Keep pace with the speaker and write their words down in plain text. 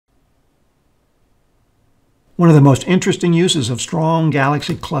One of the most interesting uses of strong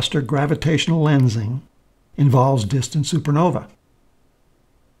galaxy cluster gravitational lensing involves distant supernova.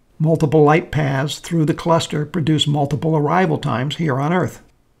 Multiple light paths through the cluster produce multiple arrival times here on Earth.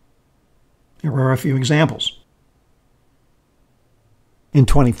 Here are a few examples. In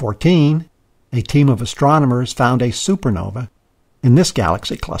 2014, a team of astronomers found a supernova in this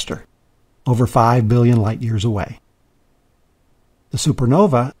galaxy cluster, over 5 billion light-years away. The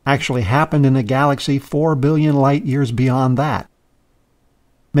supernova actually happened in a galaxy 4 billion light-years beyond that,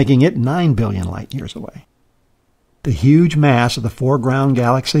 making it 9 billion light-years away. The huge mass of the foreground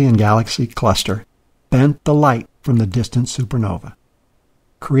galaxy and galaxy cluster bent the light from the distant supernova,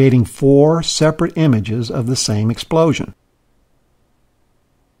 creating 4 separate images of the same explosion.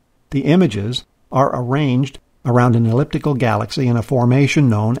 The images are arranged around an elliptical galaxy in a formation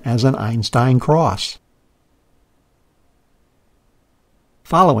known as an Einstein Cross.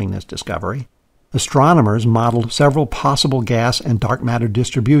 Following this discovery, astronomers modeled several possible gas and dark matter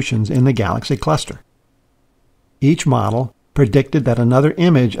distributions in the galaxy cluster. Each model predicted that another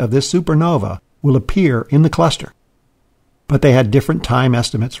image of this supernova will appear in the cluster, but they had different time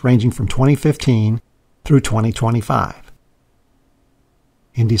estimates ranging from 2015 through 2025.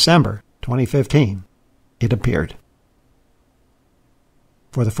 In December 2015, it appeared.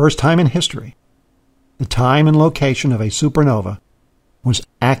 For the first time in history, the time and location of a supernova was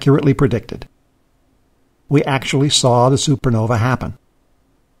accurately predicted. We actually saw the supernova happen.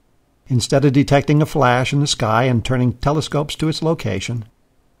 Instead of detecting a flash in the sky and turning telescopes to its location,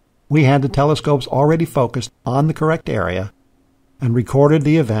 we had the telescopes already focused on the correct area and recorded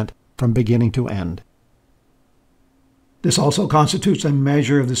the event from beginning to end. This also constitutes a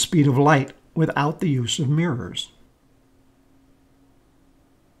measure of the speed of light without the use of mirrors.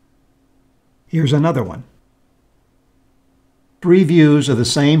 Here's another one. 3 views of the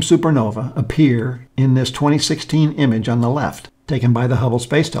same supernova appear in this 2016 image on the left, taken by the Hubble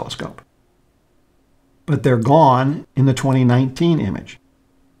Space Telescope. But they're gone in the 2019 image.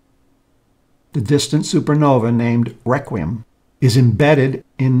 The distant supernova named Requiem is embedded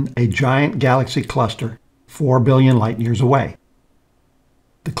in a giant galaxy cluster 4 billion light-years away.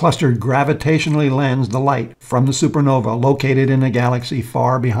 The cluster gravitationally lensed the light from the supernova located in a galaxy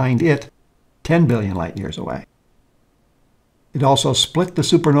far behind it, 10 billion light-years away. It also split the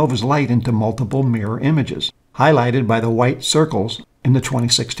supernova's light into multiple mirror images, highlighted by the white circles in the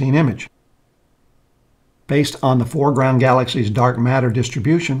 2016 image. Based on the foreground galaxy's dark matter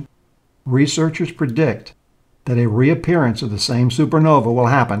distribution, researchers predict that a reappearance of the same supernova will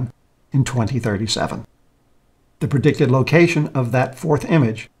happen in 2037. The predicted location of that 4th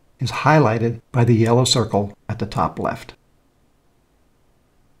image is highlighted by the yellow circle at the top left.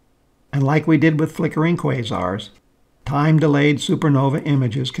 And like we did with flickering quasars, time-delayed supernova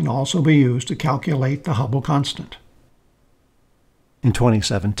images can also be used to calculate the Hubble constant. In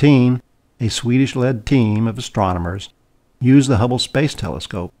 2017, a Swedish-led team of astronomers used the Hubble Space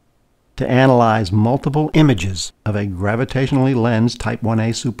Telescope to analyze multiple images of a gravitationally lensed Type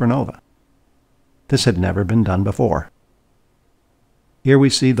 1a supernova. This had never been done before. Here we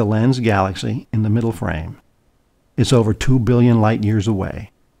see the lensed galaxy in the middle frame. It's over 2 billion light-years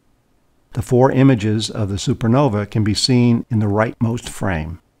away. The 4 images of the supernova can be seen in the rightmost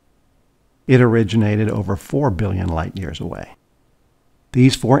frame. It originated over 4 billion light-years away.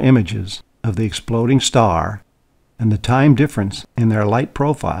 These 4 images of the exploding star and the time difference in their light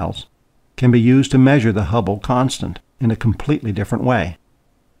profiles can be used to measure the Hubble constant in a completely different way.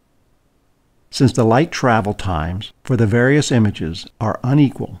 Since the light travel times for the various images are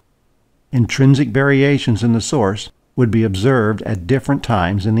unequal, intrinsic variations in the source would be observed at different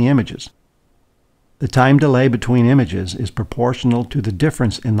times in the images. The time delay between images is proportional to the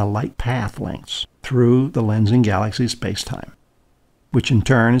difference in the light path lengths through the lensing galaxy's spacetime, which in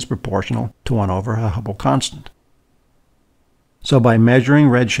turn is proportional to 1 over a Hubble constant. So by measuring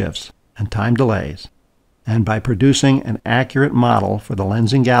redshifts and time delays, and by producing an accurate model for the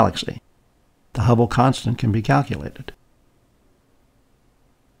lensing galaxy, the Hubble constant can be calculated.